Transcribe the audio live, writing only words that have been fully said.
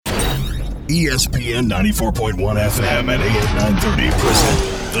ESPN 94.1 FM and AM 930 present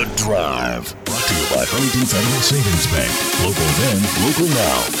The Drive. Brought to you by Huntington Federal Savings Bank. Local then, local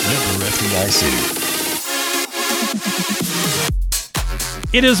now. Member FDIC.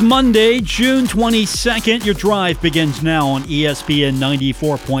 It is Monday, June 22nd. Your drive begins now on ESPN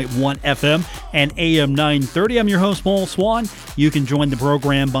 94.1 FM and AM 930. I'm your host, Paul Swann. You can join the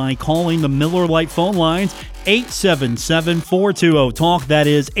program by calling the Miller Lite phone lines, 877-420-TALK. That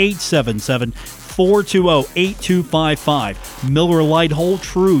is 877-420-8255. Miller Lite Hold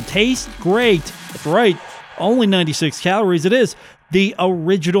True. Tastes great. That's right. Only 96 calories. It is the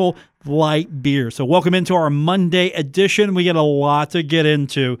original light beer. So welcome into our Monday edition. We got a lot to get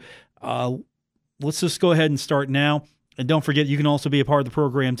into. Let's just go ahead and start now. And don't forget, you can also be a part of the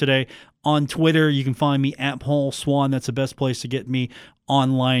program today on Twitter. You can find me at Paul Swann. That's the best place to get me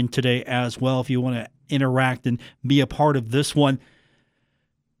online today as well if you want to interact and be a part of this one.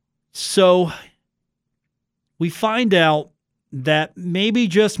 So we find out that maybe,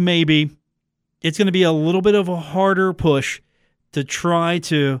 just maybe, it's going to be a little bit of a harder push to try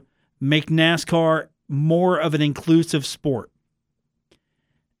to make NASCAR more of an inclusive sport.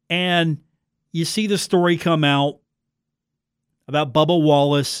 And you see the story come out about Bubba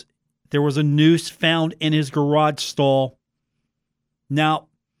Wallace. There was a noose found in his garage stall. Now,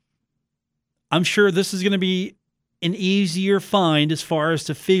 I'm sure this is going to be an easier find as far as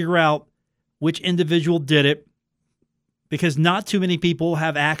to figure out which individual did it, because not too many people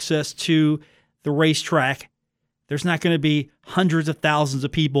have access to the racetrack. There's not going to be hundreds of thousands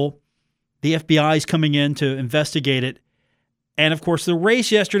of people. The FBI is coming in to investigate it. And, of course, the race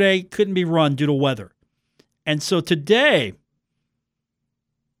yesterday couldn't be run due to weather. And so today,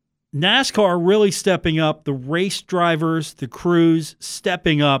 NASCAR really stepping up, the race drivers, the crews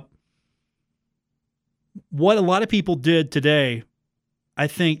stepping up. What a lot of people did today, I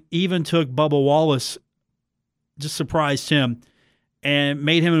think, even took Bubba Wallace, just surprised him and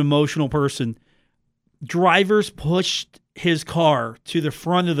made him an emotional person. Drivers pushed his car to the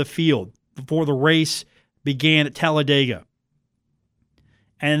front of the field before the race began at Talladega.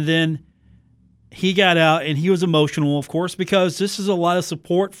 And then he got out and he was emotional, of course, because this is a lot of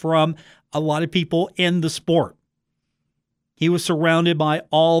support from a lot of people in the sport. He was surrounded by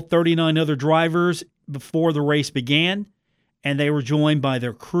all 39 other drivers before the race began, and they were joined by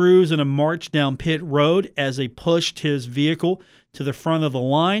their crews in a march down pit road as they pushed his vehicle to the front of the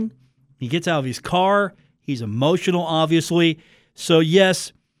line. He gets out of his car. He's emotional, obviously. So,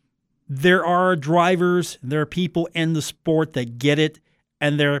 yes, there are drivers, there are people in the sport that get it,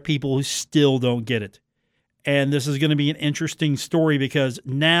 and there are people who still don't get it. And this is going to be an interesting story because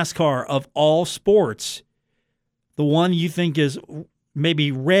NASCAR, of all sports, the one you think is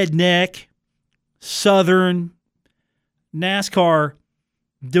maybe redneck, Southern, NASCAR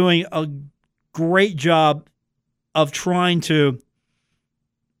doing a great job of trying to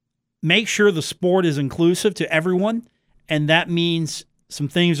make sure the sport is inclusive to everyone, and that means some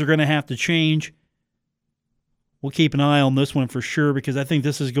things are going to have to change. We'll keep an eye on this one for sure because I think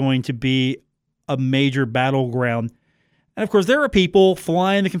this is going to be a major battleground. And, of course, there are people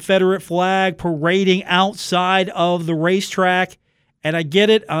flying the Confederate flag, parading outside of the racetrack, and I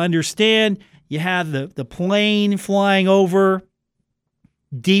get it. I understand. You have the plane flying over,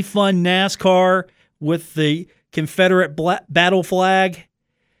 defund NASCAR with the Confederate battle flag.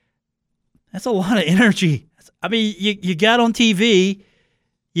 That's a lot of energy. I mean, you got on TV,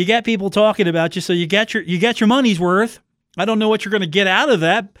 you got people talking about you, so you got your money's worth. I don't know what you're going to get out of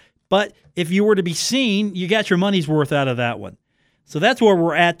that, but if you were to be seen, you got your money's worth out of that one. So that's where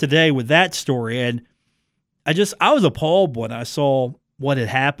we're at today with that story. And I was appalled when I saw what had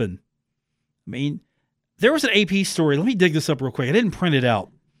happened. I mean, there was an AP story. Let me dig this up real quick. I didn't print it out.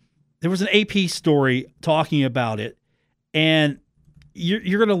 There was an AP story talking about it, and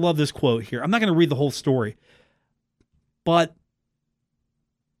you're going to love this quote here. I'm not going to read the whole story, but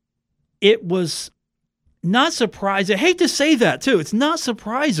it was not surprising. I hate to say that, too. It's not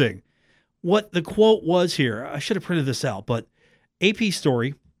surprising what the quote was here. I should have printed this out, but AP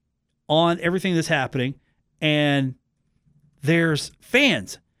story on everything that's happening, and there's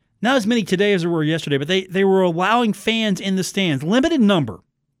fans. Not as many today as there were yesterday, but they were allowing fans in the stands. Limited number.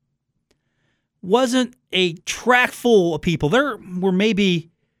 Wasn't a track full of people. There were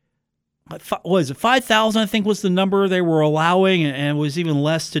maybe, what was it, 5,000 I think was the number they were allowing, and it was even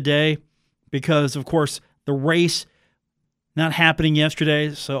less today because, of course, the race not happening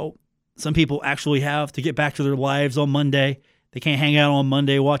yesterday. So some people actually have to get back to their lives on Monday. They can't hang out on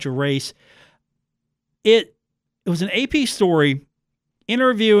Monday, watch a race. It was an AP story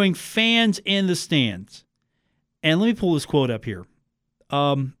interviewing fans in the stands. And let me pull this quote up here.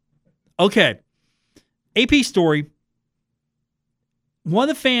 Okay. AP story. One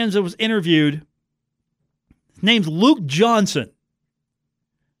of the fans that was interviewed, his name's Luke Johnson.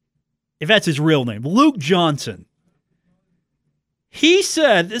 If that's his real name. Luke Johnson. He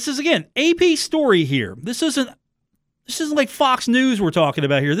said, this is, again, AP story here. This isn't like Fox News we're talking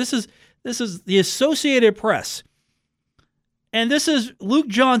about here. This is the Associated Press. And this is Luke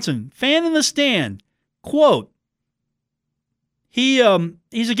Johnson, fan in the stand. Quote, he's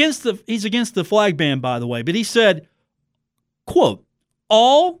against the flag ban, by the way, but he said, quote,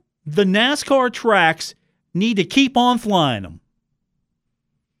 all the NASCAR tracks need to keep on flying them.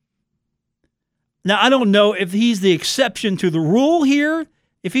 Now, I don't know if he's the exception to the rule here,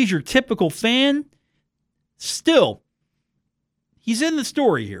 if he's your typical fan. Still, he's in the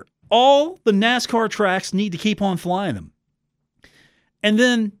story here. All the NASCAR tracks need to keep on flying them. And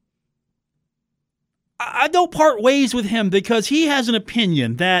then I don't part ways with him because he has an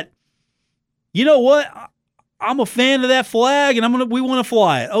opinion that, you know what, I'm a fan of that flag and we want to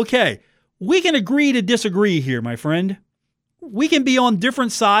fly it. Okay, we can agree to disagree here, my friend. We can be on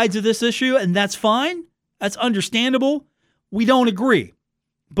different sides of this issue, and that's fine. That's understandable. We don't agree,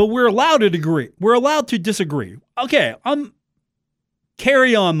 but we're allowed to agree. We're allowed to disagree. Okay,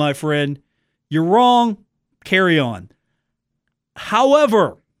 carry on, my friend. You're wrong. Carry on.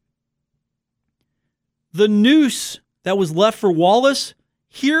 However, the noose that was left for Wallace,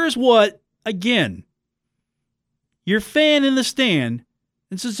 here's what, again, your fan in the stand,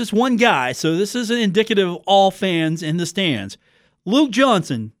 this is just one guy, so this isn't indicative of all fans in the stands. Luke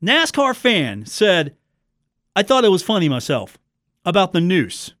Johnson, NASCAR fan, said, I thought it was funny myself about the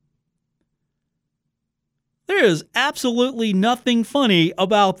noose. There is absolutely nothing funny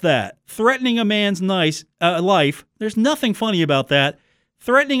about that. Threatening a man's life, there's nothing funny about that.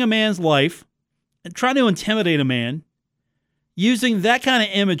 Threatening a man's life and trying to intimidate a man using that kind of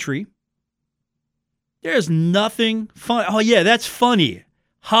imagery, there's nothing funny. Oh, yeah, that's funny.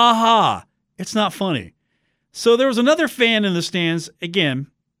 Ha ha. It's not funny. So there was another fan in the stands, again,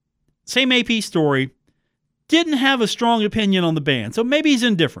 same AP story, didn't have a strong opinion on the ban. So maybe he's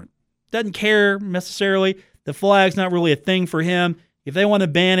indifferent. Doesn't care necessarily. The flag's not really a thing for him. If they want to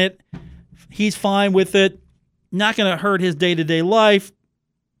ban it, he's fine with it. Not going to hurt his day-to-day life.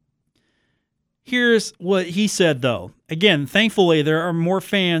 Here's what he said, though. Again, thankfully, there are more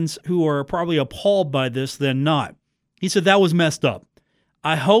fans who are probably appalled by this than not. He said that was messed up.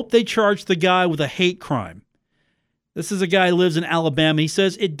 I hope they charge the guy with a hate crime. This is a guy who lives in Alabama. He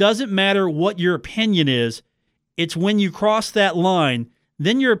says, it doesn't matter what your opinion is. It's when you cross that line,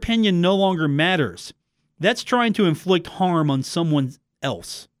 then your opinion no longer matters. That's trying to inflict harm on someone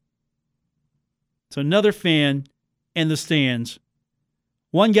else. So another fan in the stands.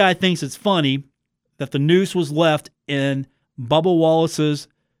 One guy thinks it's funny that the noose was left in Bubba Wallace's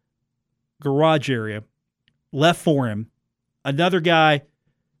garage area, left for him. Another guy,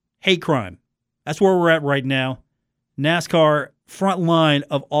 hate crime. That's where we're at right now. NASCAR, front line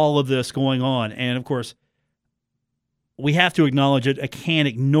of all of this going on. And, of course, we have to acknowledge it. I can't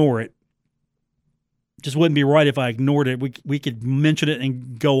ignore it. Just wouldn't be right if I ignored it. We could mention it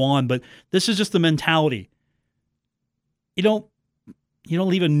and go on, but this is just the mentality. You don't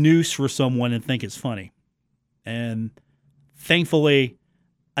leave a noose for someone and think it's funny. And thankfully,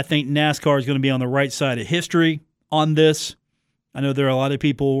 I think NASCAR is going to be on the right side of history on this. I know there are a lot of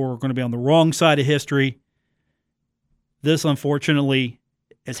people who are going to be on the wrong side of history. This, unfortunately,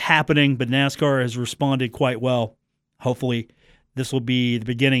 is happening, but NASCAR has responded quite well. Hopefully, this will be the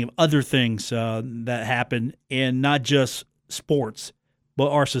beginning of other things that happen in not just sports,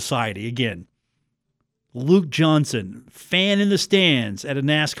 but our society. Again, Luke Johnson, fan in the stands at a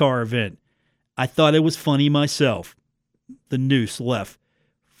NASCAR event. I thought it was funny myself. The noose left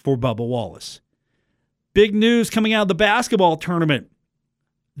for Bubba Wallace. Big news coming out of the basketball tournament.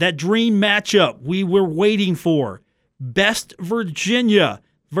 That dream matchup we were waiting for. Best Virginia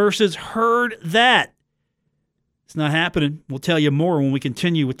versus Herd That. It's not happening. We'll tell you more when we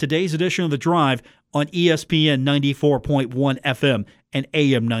continue with today's edition of The Drive on ESPN 94.1 FM and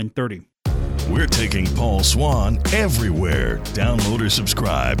AM 930. We're taking Paul Swan everywhere. Download or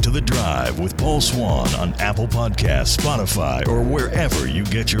subscribe to The Drive with Paul Swan on Apple Podcasts, Spotify, or wherever you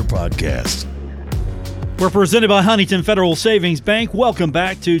get your podcasts. We're presented by Huntington Federal Savings Bank. Welcome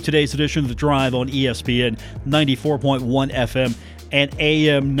back to today's edition of The Drive on ESPN 94.1 FM and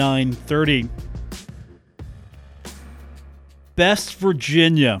AM 930. Best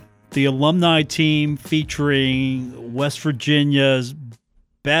Virginia, the alumni team featuring West Virginia's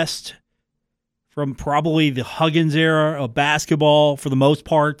best from probably the Huggins era of basketball for the most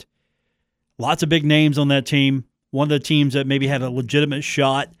part. Lots of big names on that team. One of the teams that maybe had a legitimate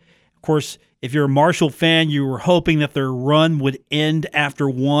shot Of course, if you're a Marshall fan, you were hoping that their run would end after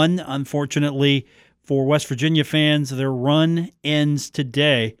 1. Unfortunately, for West Virginia fans, their run ends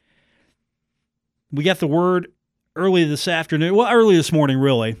today. We got the word early this afternoon, early this morning,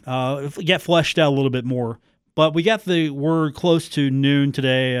 really. It got fleshed out a little bit more. But we got the word close to noon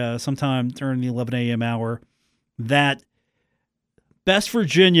today, sometime during the 11 a.m. hour, that West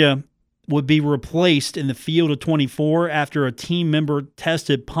Virginia would be replaced in the field of 24 after a team member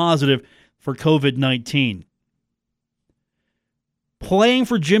tested positive for COVID-19. Playing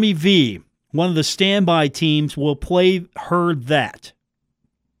for Jimmy V, one of the standby teams, will play Heard That.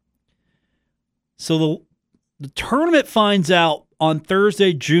 So the tournament finds out on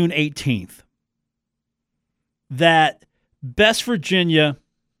Thursday, June 18th, that West Virginia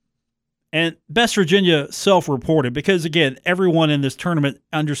self-reported, because, again, everyone in this tournament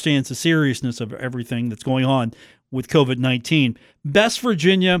understands the seriousness of everything that's going on with COVID-19. West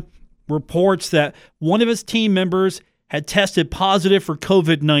Virginia reports that one of its team members had tested positive for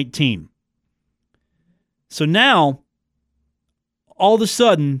COVID-19. So now, all of a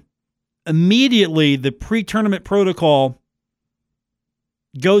sudden, immediately the pre-tournament protocol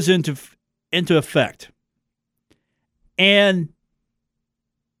goes into effect. And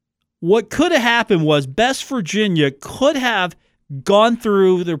what could have happened was West Virginia could have gone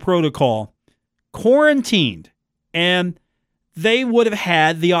through their protocol, quarantined, and they would have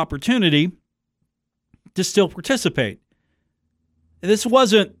had the opportunity to still participate. This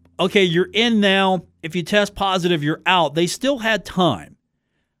wasn't, okay, you're in now. If you test positive, you're out. They still had time.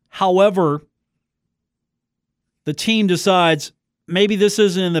 However, the team decides maybe this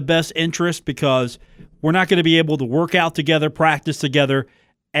isn't in the best interest because we're not going to be able to work out together, practice together,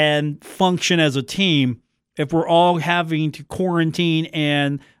 and function as a team if we're all having to quarantine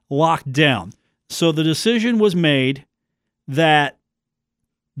and lock down. So the decision was made that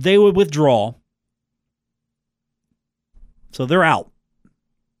they would withdraw. So they're out.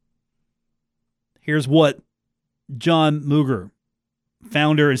 Here's what John Muger,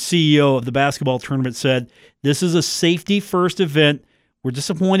 founder and CEO of the basketball tournament, said. This is a safety-first event. We're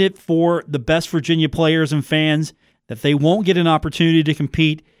disappointed for the West Virginia players and fans that they won't get an opportunity to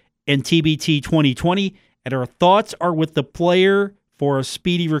compete in TBT 2020, and our thoughts are with the player for a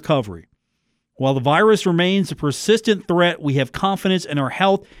speedy recovery. While the virus remains a persistent threat, we have confidence in our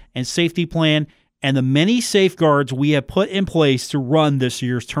health and safety plan and the many safeguards we have put in place to run this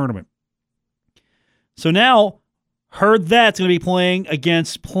year's tournament. So now, Heard That's going to be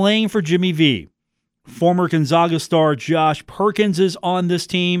playing for Jimmy V. Former Gonzaga star Josh Perkins is on this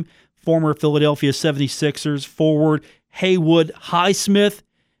team. Former Philadelphia 76ers forward Haywood Highsmith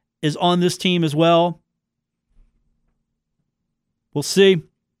is on this team as well. We'll see.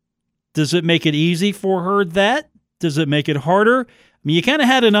 Does it make it easy for Heard That? Does it make it harder? I mean, you kind of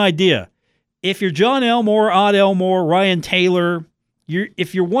had an idea. If you're John Elmore, Odd Elmore, Ryan Taylor,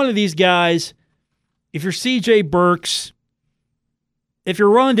 if you're one of these guys, if you're C.J. Burks, if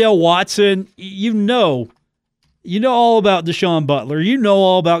you're Rondell Watson, you know all about Deshaun Butler. You know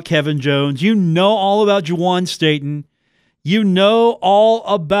all about Kevin Jones. You know all about Juwan Staten. You know all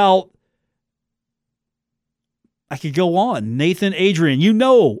about, I could go on, Nathan Adrian. You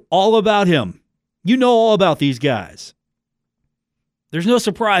know all about him. You know all about these guys. There's no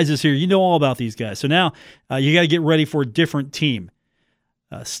surprises here. You know all about these guys. So now you got to get ready for a different team.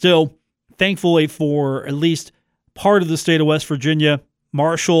 Still, thankfully for at least part of the state of West Virginia,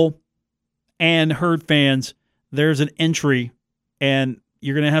 Marshall and Herd fans, there's an entry, and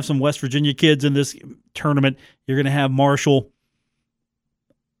you're going to have some West Virginia kids in this tournament. You're going to have Marshall.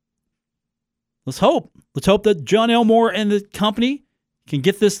 Let's hope that John Elmore and the company can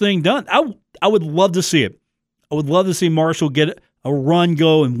get this thing done. I would love to see it. I would love to see Marshall get a run,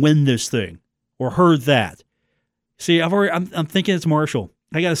 go, and win this thing, or Heard That. See, I'm thinking it's Marshall.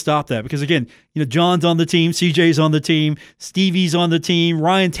 I got to stop that because, again, John's on the team, CJ's on the team, Stevie's on the team,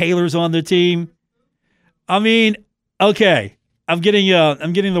 Ryan Taylor's on the team. I mean, okay, I'm getting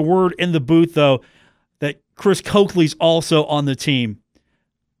the word in the booth though that Chris Coakley's also on the team.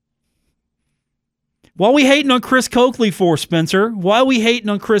 Why are we hating on Chris Coakley for, Spencer? Why are we hating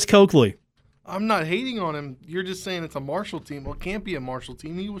on Chris Coakley? I'm not hating on him. You're just saying it's a Marshall team. Well, it can't be a Marshall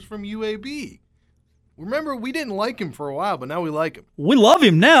team. He was from UAB. Remember, we didn't like him for a while, but now we like him. We love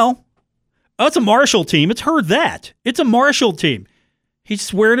him now. Oh, it's a Marshall team. It's Heard That. It's a Marshall team.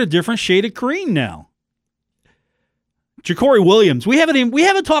 He's wearing a different shade of green now. Ja'Cory Williams. We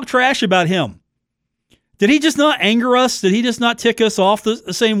haven't talked trash about him. Did he just not anger us? Did he just not tick us off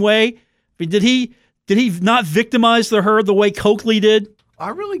the same way? I mean, did he not victimize the Herd the way Coakley did? I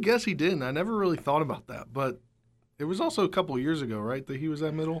really guess he didn't. I never really thought about that, but it was also a couple of years ago, right, that he was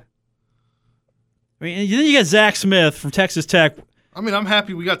at Middle? I mean, then you got Zach Smith from Texas Tech. I mean, I'm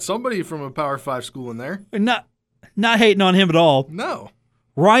happy we got somebody from a Power 5 school in there. Not hating on him at all. No.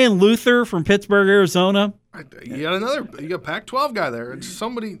 Ryan Luther from Pittsburgh, Arizona. You got Pac-12 guy there. It's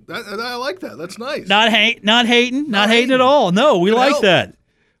somebody I like that. That's nice. Not hating at all. No, we like that.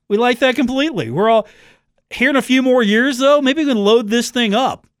 We like that completely. We're all here in a few more years, though. Maybe we can load this thing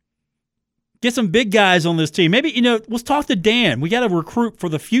up. Get some big guys on this team. Maybe, let's talk to Dan. We got to recruit for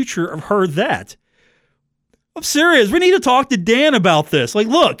the future of Heard That. I'm serious. We need to talk to Dan about this. Like,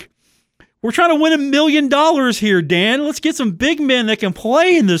 look, we're trying to win $1 million here, Dan. Let's get some big men that can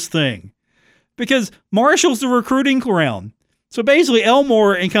play in this thing. Because Marshall's the recruiting ground. So basically,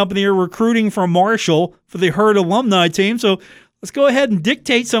 Elmore and company are recruiting from Marshall for the Herd alumni team. So let's go ahead and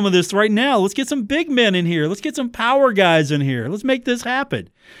dictate some of this right now. Let's get some big men in here. Let's get some power guys in here. Let's make this happen.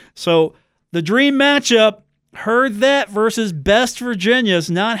 So the dream matchup, Heard That versus Best Virginia, is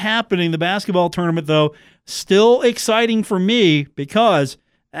not happening. The basketball tournament, though, still exciting for me because,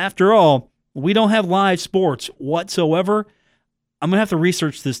 after all, we don't have live sports whatsoever. I'm going to have to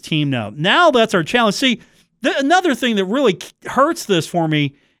research this team now. Now that's our challenge. See, another thing that really hurts this for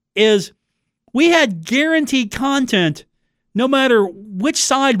me is we had guaranteed content no matter which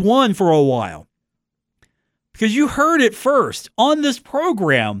side won for a while. Because you heard it first on this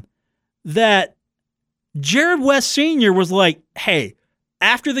program that Jared West Sr. was like, hey,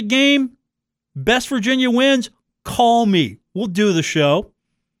 after the game, Best Virginia wins, call me. We'll do the show.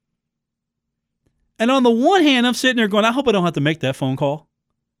 And on the one hand, I'm sitting there going, I hope I don't have to make that phone call.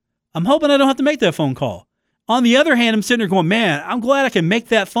 I'm hoping I don't have to make that phone call. On the other hand, I'm sitting there going, man, I'm glad I can make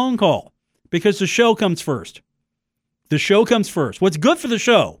that phone call because the show comes first. The show comes first. What's good for the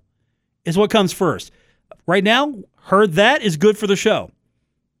show is what comes first. Right now, Heard That is good for the show.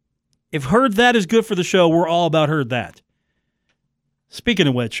 If Heard That is good for the show, we're all about Heard That. Speaking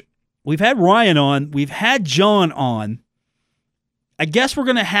of which, we've had Ryan on. We've had John on. I guess we're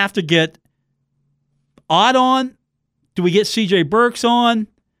going to have to get Odd on. Do we get CJ Burks on?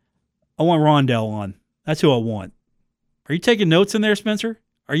 I want Rondell on. That's who I want. Are you taking notes in there, Spencer?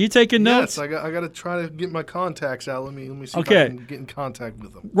 Are you taking notes? Yes, I got to try to get my contacts out. Let me see if Okay. I can get in contact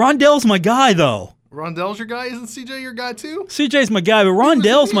with them. Rondell's my guy, though. Rondell's your guy? Isn't CJ your guy, too? CJ's my guy, but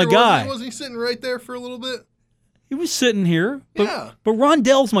Rondell's my guy. Wasn't he sitting right there for a little bit? He was sitting here, but, Yeah. but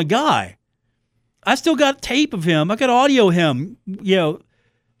Rondell's my guy. I still got tape of him. I got audio of him,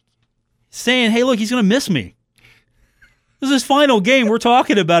 saying, hey, look, he's going to miss me. This is his final game we're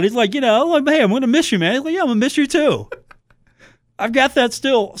talking about. He's like, hey, I'm going to miss you, man. He's like, yeah, I'm going to miss you too. I've got that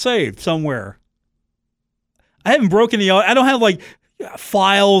still saved somewhere. I haven't broken I don't have like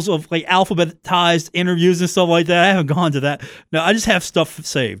files of like alphabetized interviews and stuff like that. I haven't gone to that. No, I just have stuff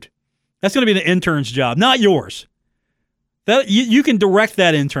saved. That's going to be the intern's job, not yours. That you can direct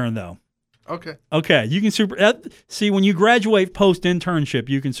that intern though. Okay. You can see when you graduate post internship,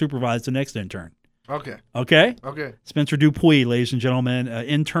 you can supervise the next intern. Okay. Okay. Spencer Dupuis, ladies and gentlemen,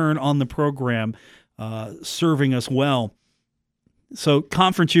 intern on the program, serving us well. So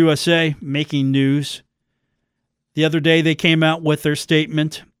Conference USA making news. The other day they came out with their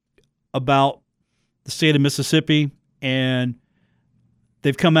statement about the state of Mississippi, and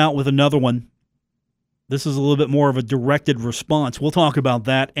they've come out with another one. This is a little bit more of a directed response. We'll talk about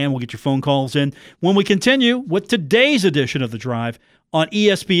that, and we'll get your phone calls in when we continue with today's edition of The Drive on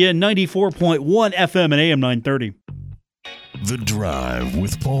ESPN 94.1 FM and AM 930. The Drive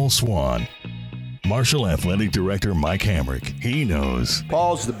with Paul Swan. Marshall Athletic Director Mike Hamrick. He knows.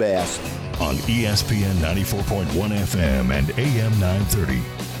 Paul's the best. On ESPN 94.1 FM and AM 930.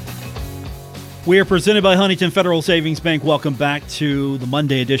 We are presented by Huntington Federal Savings Bank. Welcome back to the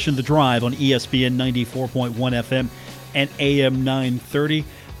Monday edition of The Drive on ESPN 94.1 FM and AM 930.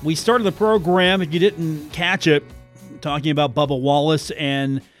 We started the program, if you didn't catch it, talking about Bubba Wallace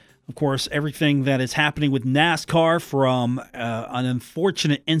and, of course, everything that is happening with NASCAR from an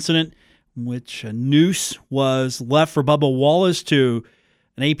unfortunate incident in which a noose was left for Bubba Wallace to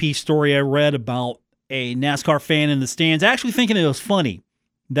an AP story I read about a NASCAR fan in the stands actually thinking it was funny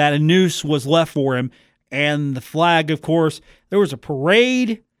that a noose was left for him, and the flag, of course. There was a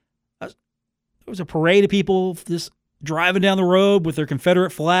parade. There was a parade of people just driving down the road with their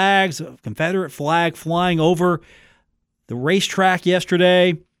Confederate flags, a Confederate flag flying over the racetrack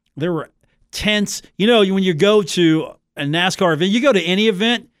yesterday. There were tents. When you go to a NASCAR event, you go to any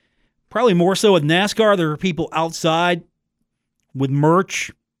event, probably more so with NASCAR, there are people outside with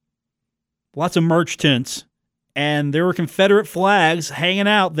merch, lots of merch tents. And there were Confederate flags hanging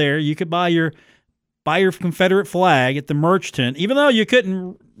out there. You could buy your Confederate flag at the merch tent. Even though you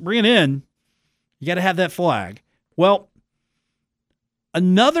couldn't bring it in, you got to have that flag. Well,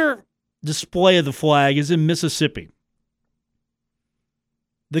 another display of the flag is in Mississippi.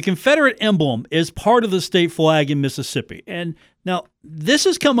 The Confederate emblem is part of the state flag in Mississippi. And now, this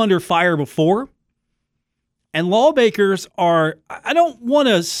has come under fire before. And lawmakers are, I don't want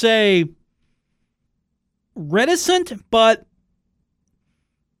to say reticent, but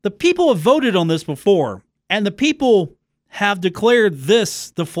the people have voted on this before. And the people have declared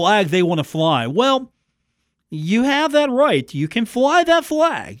this the flag they want to fly. Well, you have that right. You can fly that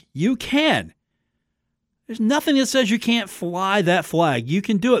flag. You can. There's nothing that says you can't fly that flag. You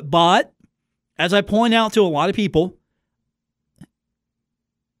can do it. But, as I point out to a lot of people,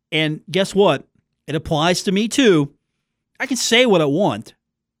 and guess what? It applies to me too. I can say what I want.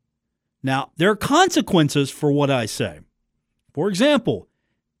 Now, there are consequences for what I say. For example,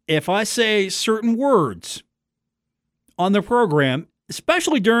 if I say certain words on the program,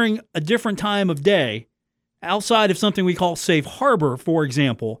 especially during a different time of day, outside of something we call safe harbor, for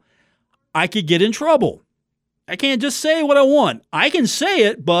example, I could get in trouble. I can't just say what I want. I can say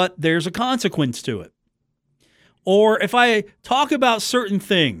it, but there's a consequence to it. Or if I talk about certain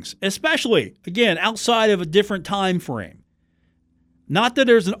things, especially, again, outside of a different time frame, not that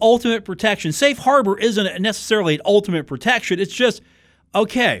there's an ultimate protection. Safe harbor isn't necessarily an ultimate protection. It's just,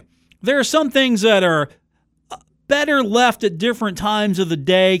 okay, there are some things that are better left at different times of the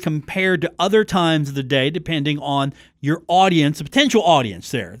day compared to other times of the day, depending on your audience, the potential audience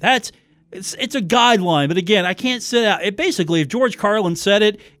there. It's a guideline, but again, I can't sit out. Basically, if George Carlin said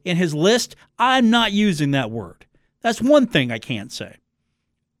it in his list, I'm not using that word. That's one thing I can't say.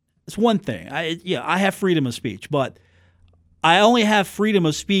 It's one thing. I have freedom of speech, but I only have freedom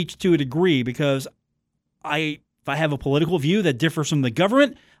of speech to a degree because if I have a political view that differs from the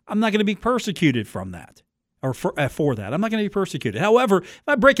government, I'm not going to be persecuted from that or for that. I'm not going to be persecuted. However, if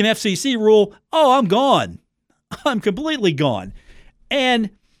I break an FCC rule, I'm gone. I'm completely gone.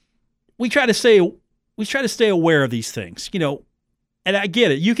 And we try to stay aware of these things, and I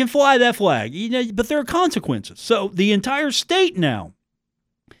get it. You can fly that flag, but there are consequences. So the entire state now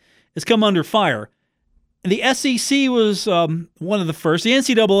has come under fire. And the SEC was one of the first. The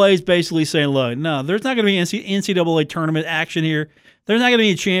NCAA is basically saying, look, no, there's not going to be NCAA tournament action here. There's not going to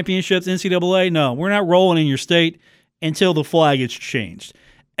be championships, NCAA. No, we're not rolling in your state until the flag is changed.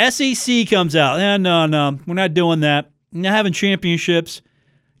 SEC comes out. No, we're not doing that. We're not having championships.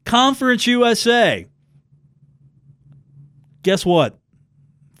 Conference USA. Guess what?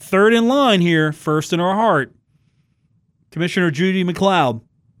 Third in line here, first in our heart. Commissioner Judy McLeod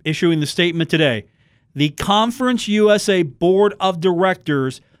issuing the statement today. The Conference USA Board of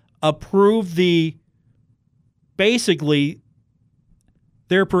Directors approved they're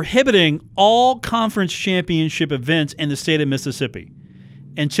prohibiting all conference championship events in the state of Mississippi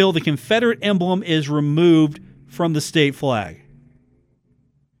until the Confederate emblem is removed from the state flag.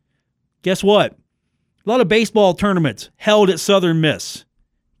 Guess what? A lot of baseball tournaments held at Southern Miss.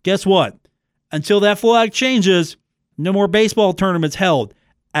 Guess what? Until that flag changes, no more baseball tournaments held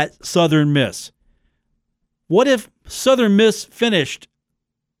at Southern Miss. What if Southern Miss finished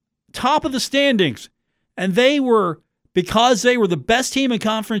top of the standings and because they were the best team in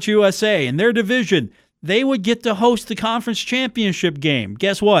Conference USA in their division, they would get to host the conference championship game?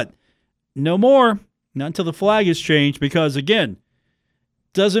 Guess what? No more. Not until the flag is changed because, again,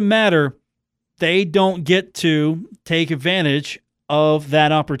 doesn't matter. They don't get to take advantage of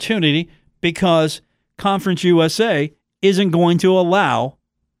that opportunity because Conference USA isn't going to allow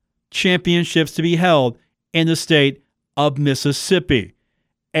championships to be held in the state of Mississippi.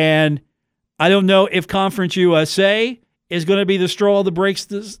 And I don't know if Conference USA is going to be the straw that breaks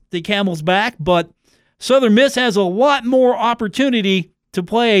the camel's back, but Southern Miss has a lot more opportunity to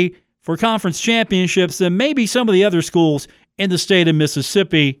play for conference championships than maybe some of the other schools in the state of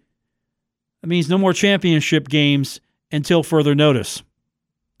Mississippi. That means no more championship games until further notice.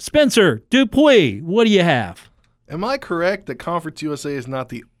 Spencer Dupuis, what do you have? Am I correct that Conference USA is not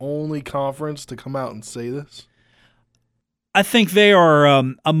the only conference to come out and say this? I think they are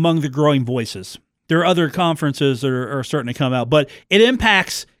among the growing voices. There are other conferences that are starting to come out, but it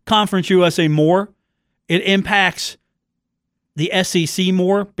impacts Conference USA more. It impacts the SEC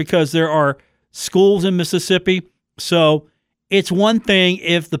more because there are schools in Mississippi. So it's one thing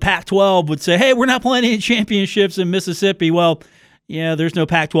if the Pac-12 would say, hey, we're not playing any championships in Mississippi. Well, yeah, there's no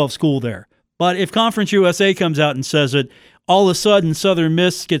Pac-12 school there. But if Conference USA comes out and says it, all of a sudden Southern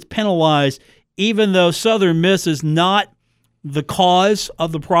Miss gets penalized, even though Southern Miss is not the cause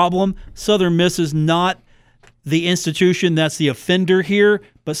of the problem. Southern Miss is not the institution that's the offender here,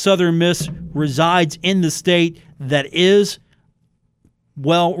 but Southern Miss resides in the state that is,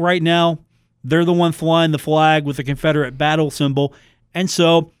 well, right now, they're the one flying the flag with the Confederate battle symbol. And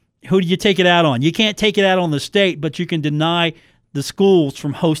so who do you take it out on? You can't take it out on the state, but you can deny the schools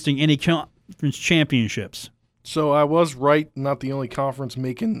from hosting any conference championships. So I was right, not the only conference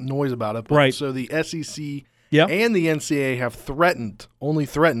making noise about it. But Right. So the SEC Yep. and the NCAA have only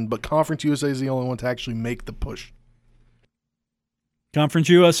threatened, but Conference USA is the only one to actually make the push. Conference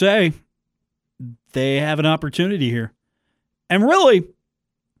USA, they have an opportunity here. And really,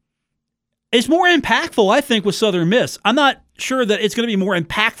 it's more impactful, I think, with Southern Miss. I'm not sure that it's going to be more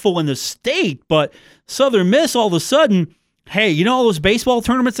impactful in the state, but Southern Miss, all of a sudden, hey, you know all those baseball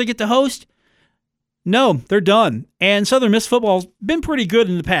tournaments they get to host? No, they're done. And Southern Miss football's been pretty good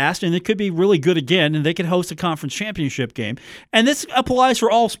in the past, and it could be really good again, and they could host a conference championship game. And this applies for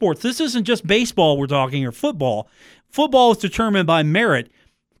all sports. This isn't just baseball we're talking or football. Football is determined by merit,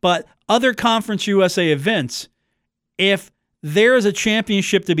 but other Conference USA events, if there is a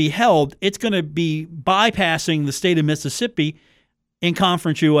championship to be held, it's going to be bypassing the state of Mississippi in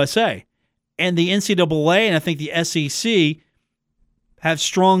Conference USA. And the NCAA and I think the SEC have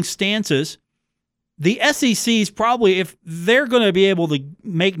strong stances. The SEC's probably, if they're going to be able to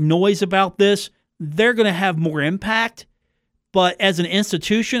make noise about this, they're going to have more impact. But as an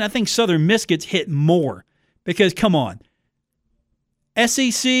institution, I think Southern Miss gets hit more because, come on,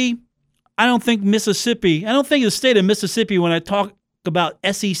 SEC, I don't think the state of Mississippi, when I talk about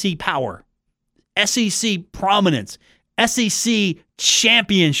SEC power, SEC prominence, SEC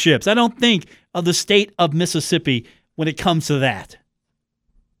championships, I don't think of the state of Mississippi when it comes to that.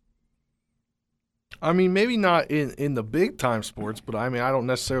 I mean, maybe not in the big-time sports, but I mean, I don't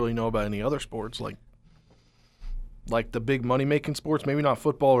necessarily know about any other sports like the big money-making sports, maybe not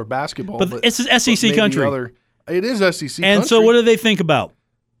football or basketball. But it's an SEC country. It is SEC and country. so what do they think about?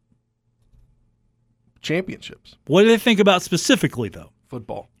 Championships. What do they think about specifically, though?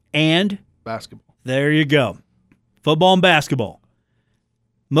 Football. And basketball. There you go. Football and basketball.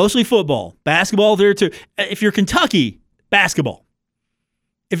 Mostly football. Basketball there too. If you're Kentucky, basketball.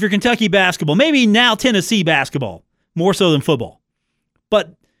 If you're Kentucky, basketball. Maybe now Tennessee, basketball. More so than football.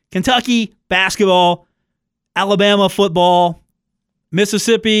 But Kentucky, basketball. Alabama, football.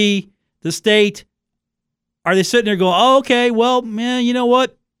 Mississippi, the state. Are they sitting there going, oh, okay, well, man, you know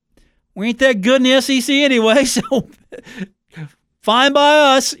what? We ain't that good in the SEC anyway, so fine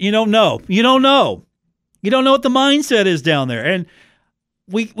by us. You don't know. You don't know. You don't know what the mindset is down there. And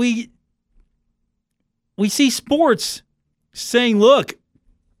we see sports saying, look,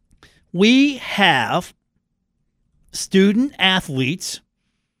 we have student athletes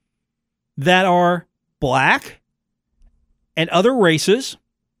that are black and other races.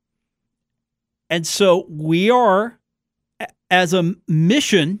 And so we are, as a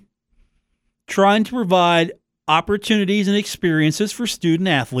mission, trying to provide opportunities and experiences for student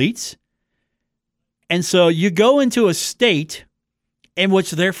athletes. And so you go into a state in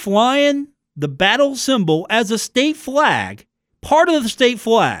which they're flying the battle symbol as a state flag, part of the state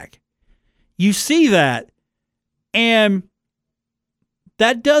flag. You see that, and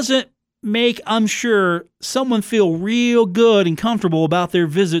that doesn't make, I'm sure, someone feel real good and comfortable about their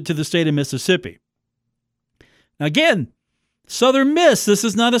visit to the state of Mississippi. Now, again, Southern Miss, this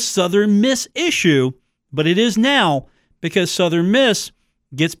is not a Southern Miss issue, but it is now because Southern Miss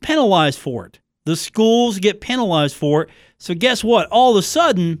gets penalized for it. The schools get penalized for it. So guess what? All of a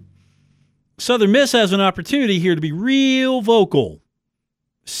sudden, Southern Miss has an opportunity here to be real vocal,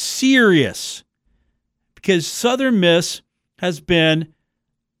 serious, because Southern Miss has been,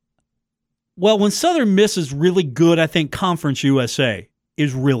 well, when Southern Miss is really good, I think Conference USA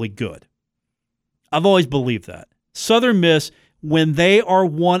is really good. I've always believed that. Southern Miss, when they are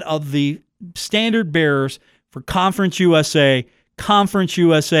one of the standard bearers for Conference USA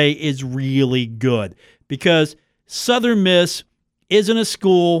is really good because Southern Miss isn't a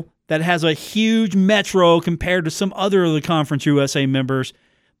school that has a huge metro compared to some other of the Conference USA members,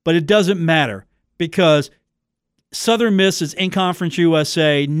 but it doesn't matter because Southern Miss is in Conference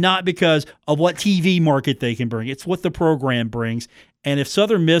USA not because of what TV market they can bring. It's what the program brings. And if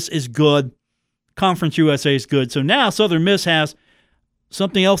Southern Miss is good, Conference USA is good. So now Southern Miss has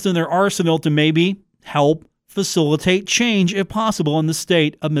something else in their arsenal to maybe help facilitate change, if possible, in the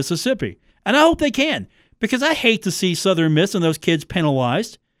state of Mississippi. And I hope they can, because I hate to see Southern Miss and those kids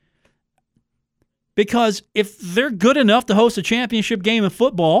penalized. Because if they're good enough to host a championship game in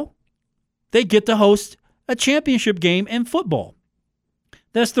football, they get to host a championship game in football.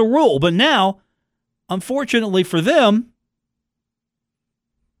 That's the rule. But now, unfortunately for them,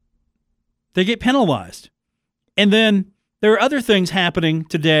 they get penalized. And then there are other things happening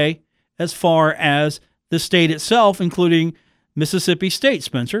today as far as the state itself, including Mississippi State,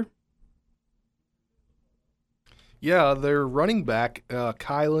 Spencer. Yeah, their running back,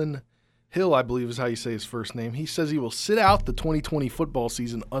 Kylan Hill, I believe is how you say his first name. He says he will sit out the 2020 football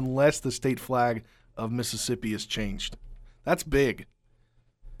season unless the state flag of Mississippi is changed. That's big.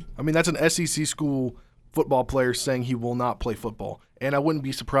 I mean, that's an SEC school football player saying he will not play football. And I wouldn't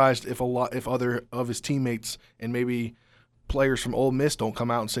be surprised if other of his teammates and maybe players from Ole Miss don't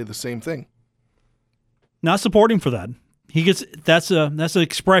come out and say the same thing. Not support him for that. That's an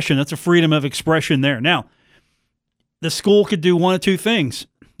expression. That's a freedom of expression there. Now, the school could do one of two things.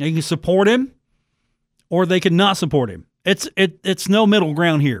 They can support him, or they could not support him. It's no middle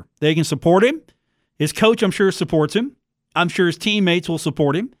ground here. They can support him. His coach, I'm sure, supports him. I'm sure his teammates will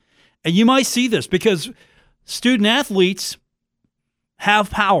support him. And you might see this because student athletes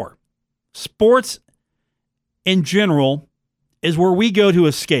have power. Sports in general is where we go to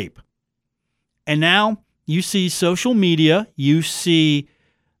escape. And now you see social media, you see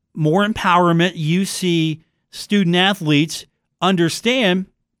more empowerment, you see student athletes understand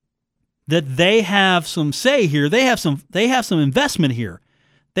that they have some say here. They have some investment here.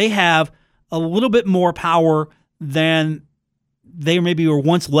 They have a little bit more power than they maybe were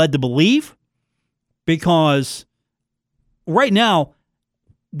once led to believe, because right now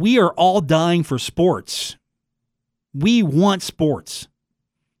we are all dying for sports. We want sports.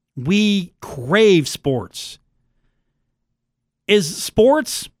 We crave sports. Is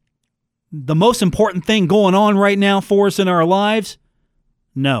sports the most important thing going on right now for us in our lives?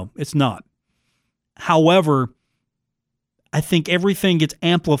 No, it's not. However, I think everything gets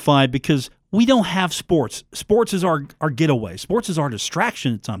amplified because we don't have sports. Sports is our getaway. Sports is our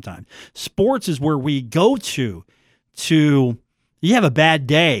distraction sometimes. Sports is where we go to you have a bad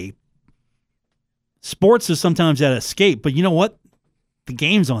day. Sports is sometimes that escape, but you know what? The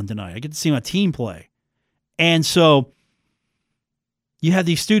game's on tonight. I get to see my team play. And so you have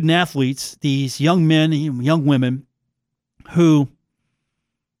these student athletes, these young men and young women who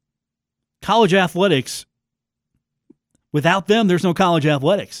college athletics, without them, there's no college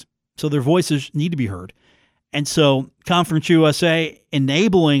athletics. So their voices need to be heard. And so Conference USA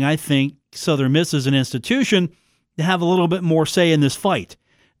enabling, I think, Southern Miss as an institution to have a little bit more say in this fight.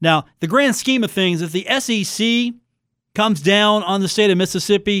 Now, the grand scheme of things, if the SEC comes down on the state of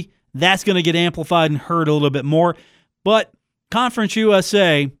Mississippi, that's going to get amplified and heard a little bit more. But Conference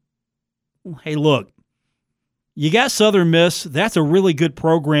USA, hey, look, you got Southern Miss. That's a really good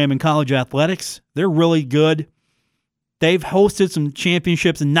program in college athletics. They're really good. They've hosted some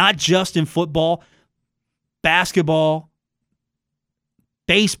championships, and not just in football, basketball,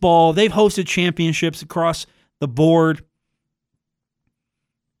 baseball. They've hosted championships across the board.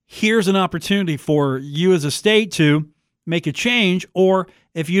 Here's an opportunity for you as a state to make a change, or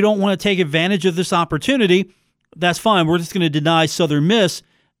if you don't want to take advantage of this opportunity, that's fine. We're just going to deny Southern Miss,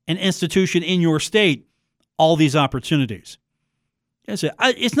 an institution in your state, all these opportunities. It's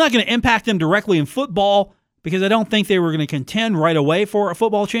not going to impact them directly in football because I don't think they were going to contend right away for a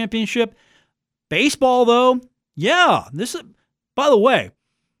football championship. Baseball, though, yeah. By the way,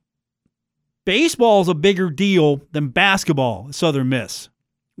 baseball is a bigger deal than basketball at Southern Miss.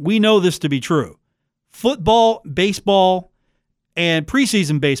 We know this to be true. Football, baseball, and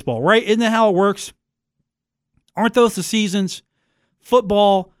preseason baseball, right? Isn't that how it works? Aren't those the seasons?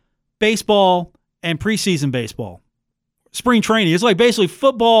 Football, baseball, and preseason baseball. Spring training. It's like basically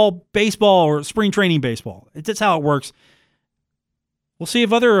football, baseball, or spring training baseball. That's how it works. We'll see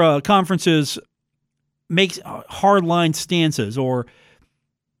if other conferences make hardline stances, or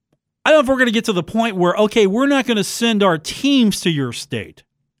I don't know if we're going to get to the point where, okay, we're not going to send our teams to your state.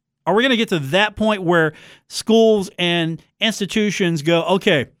 Are we going to get to that point where schools and institutions go,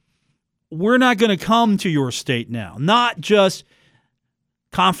 okay, we're not going to come to your state now? Not just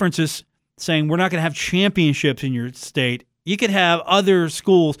conferences saying we're not going to have championships in your state. You could have other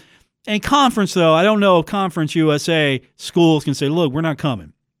schools. And conference, though, I don't know if Conference USA schools can say, look, we're not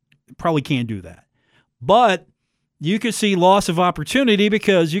coming. Probably can't do that. But you could see loss of opportunity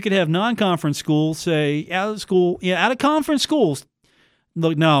because you could have non-conference schools say, out of conference schools,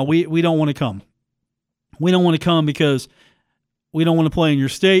 look, no, we don't want to come. We don't want to come because we don't want to play in your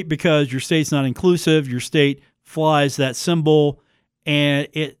state because your state's not inclusive. Your state flies that symbol, and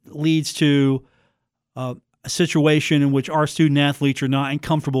it leads to a situation in which our student athletes are not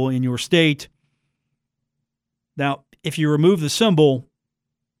comfortable in your state. Now, if you remove the symbol,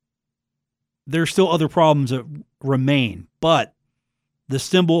 there's still other problems that remain, but the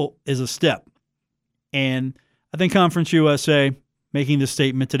symbol is a step. And I think Conference USA making this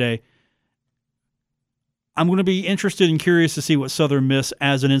statement today, I'm going to be interested and curious to see what Southern Miss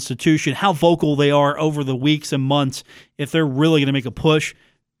as an institution, how vocal they are over the weeks and months, if they're really going to make a push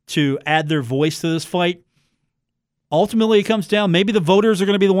to add their voice to this fight. ultimately it comes down, maybe the voters are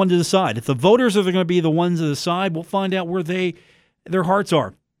going to be the one to decide. If the voters are going to be the ones to decide, we'll find out where their hearts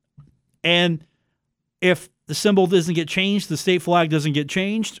are. And if the symbol doesn't get changed, the state flag doesn't get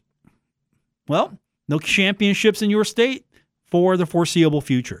changed, well, no championships in your state for the foreseeable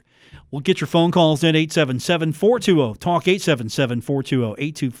future. We'll get your phone calls at 877-420-TALK,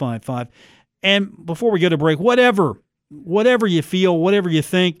 877-420-8255. And before we go to break, whatever you feel, whatever you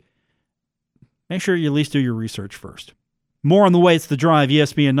think, make sure you at least do your research first. More on the way. It's The Drive,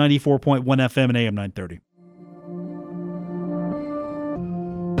 ESPN 94.1 FM and AM 930.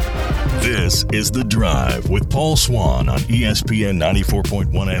 This is The Drive with Paul Swan on ESPN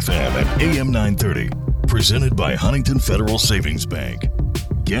 94.1 FM and AM 930. Presented by Huntington Federal Savings Bank.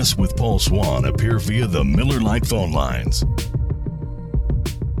 Guests with Paul Swan appear via the Miller Lite phone lines.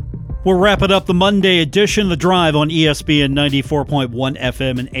 We're wrapping up the Monday edition of The Drive on ESPN 94.1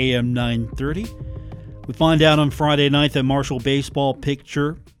 FM and AM 930. We find out on Friday night that Marshall baseball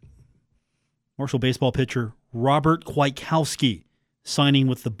pitcher Robert Kwiatkowski signing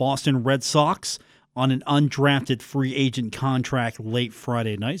with the Boston Red Sox on an undrafted free agent contract late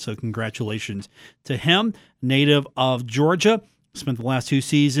Friday night. So congratulations to him. Native of Georgia, spent the last 2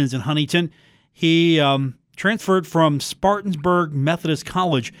 seasons in Huntington. He transferred from Spartanburg Methodist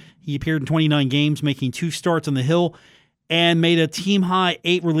College. He appeared in 29 games, making 2 starts on the Hill, and made a team-high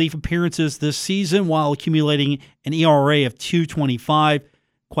 8 relief appearances this season while accumulating an ERA of 2.25.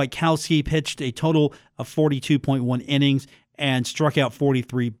 Kwiatkowski pitched a total of 42.1 innings and struck out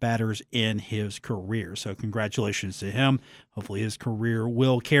 43 batters in his career. So congratulations to him. Hopefully his career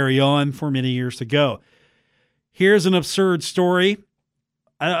will carry on for many years to go. Here's an absurd story.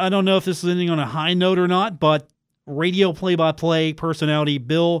 I don't know if this is ending on a high note or not, but radio play-by-play personality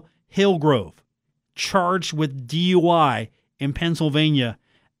Bill Hillgrove charged with DUI in Pennsylvania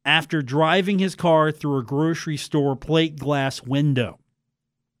after driving his car through a grocery store plate glass window.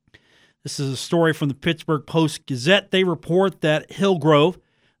 This is a story from the Pittsburgh Post-Gazette. They report that Hillgrove,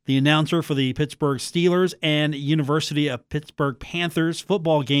 the announcer for the Pittsburgh Steelers and University of Pittsburgh Panthers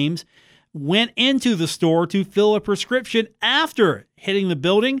football games, went into the store to fill a prescription after hitting the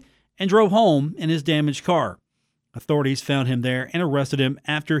building and drove home in his damaged car. Authorities found him there and arrested him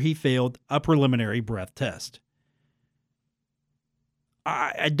after he failed a preliminary breath test.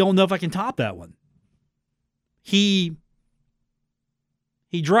 I don't know if I can top that one. He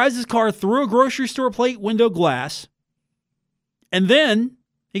drives his car through a grocery store plate window glass, and then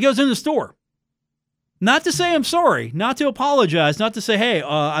he goes in the store. Not to say I'm sorry, not to apologize, not to say, hey,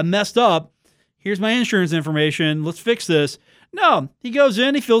 I messed up. Here's my insurance information. Let's fix this. No, he goes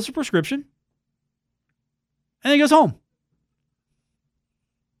in, he fills a prescription, and he goes home.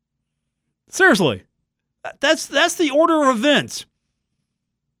 Seriously, that's the order of events.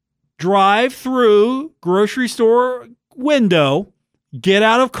 Drive through grocery store window, get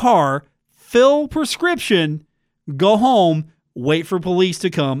out of car, fill prescription, go home, wait for police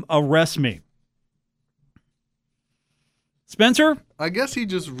to come arrest me. Spencer? I guess he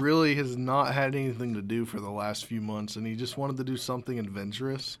just really has not had anything to do for the last few months, and he just wanted to do something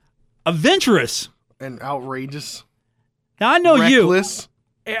adventurous. Adventurous? And outrageous. Now, I know reckless.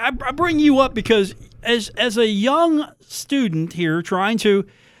 I bring you up because as a young student here trying to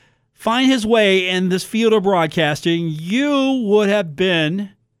find his way in this field of broadcasting, you would have been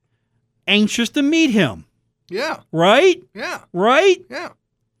anxious to meet him. Yeah. Right? Yeah. Right? Yeah.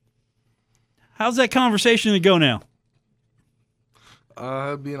 How's that conversation going to go now?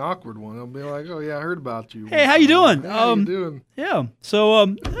 It'd be an awkward one. I'll be like, oh, yeah, I heard about you. Hey, how you doing? Hey, how you doing? Yeah. So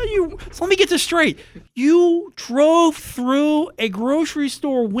let me get this straight. You drove through a grocery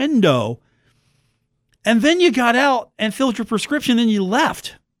store window, and then you got out and filled your prescription, and you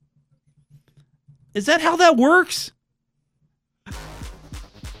left. Is that how that works?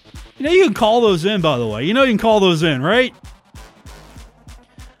 You know, you can call those in, by the way. You know you can call those in, right?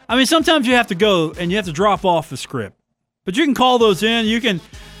 I mean, sometimes you have to go and you have to drop off the script. But you can call those in. You can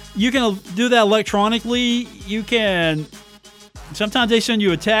do that electronically. You can. Sometimes they send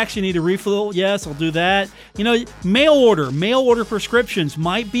you a text. You need a refill. Yes, I'll do that. You know, mail order prescriptions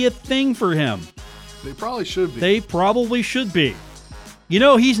might be a thing for him. They probably should be. They probably should be. You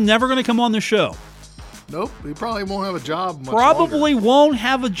know, he's never going to come on the show. Nope. He probably won't have a job much longer. Probably won't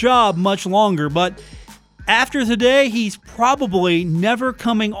have a job much longer. But after today, he's probably never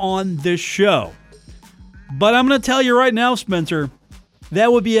coming on this show. But I'm going to tell you right now, Spencer, that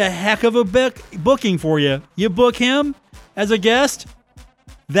would be a heck of a booking for you. You book him as a guest,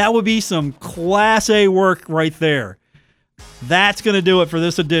 that would be some Class A work right there. That's going to do it for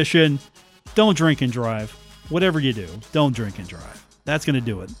this edition. Don't drink and drive. Whatever you do, don't drink and drive. That's going to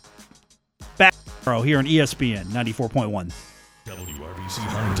do it. Back. Here on ESPN 94.1. WRBC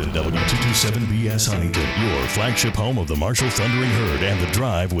Huntington, W227BS Huntington, your flagship home of the Marshall Thundering Herd and The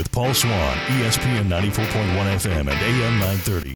Drive with Paul Swan, ESPN 94.1 FM and AM 930.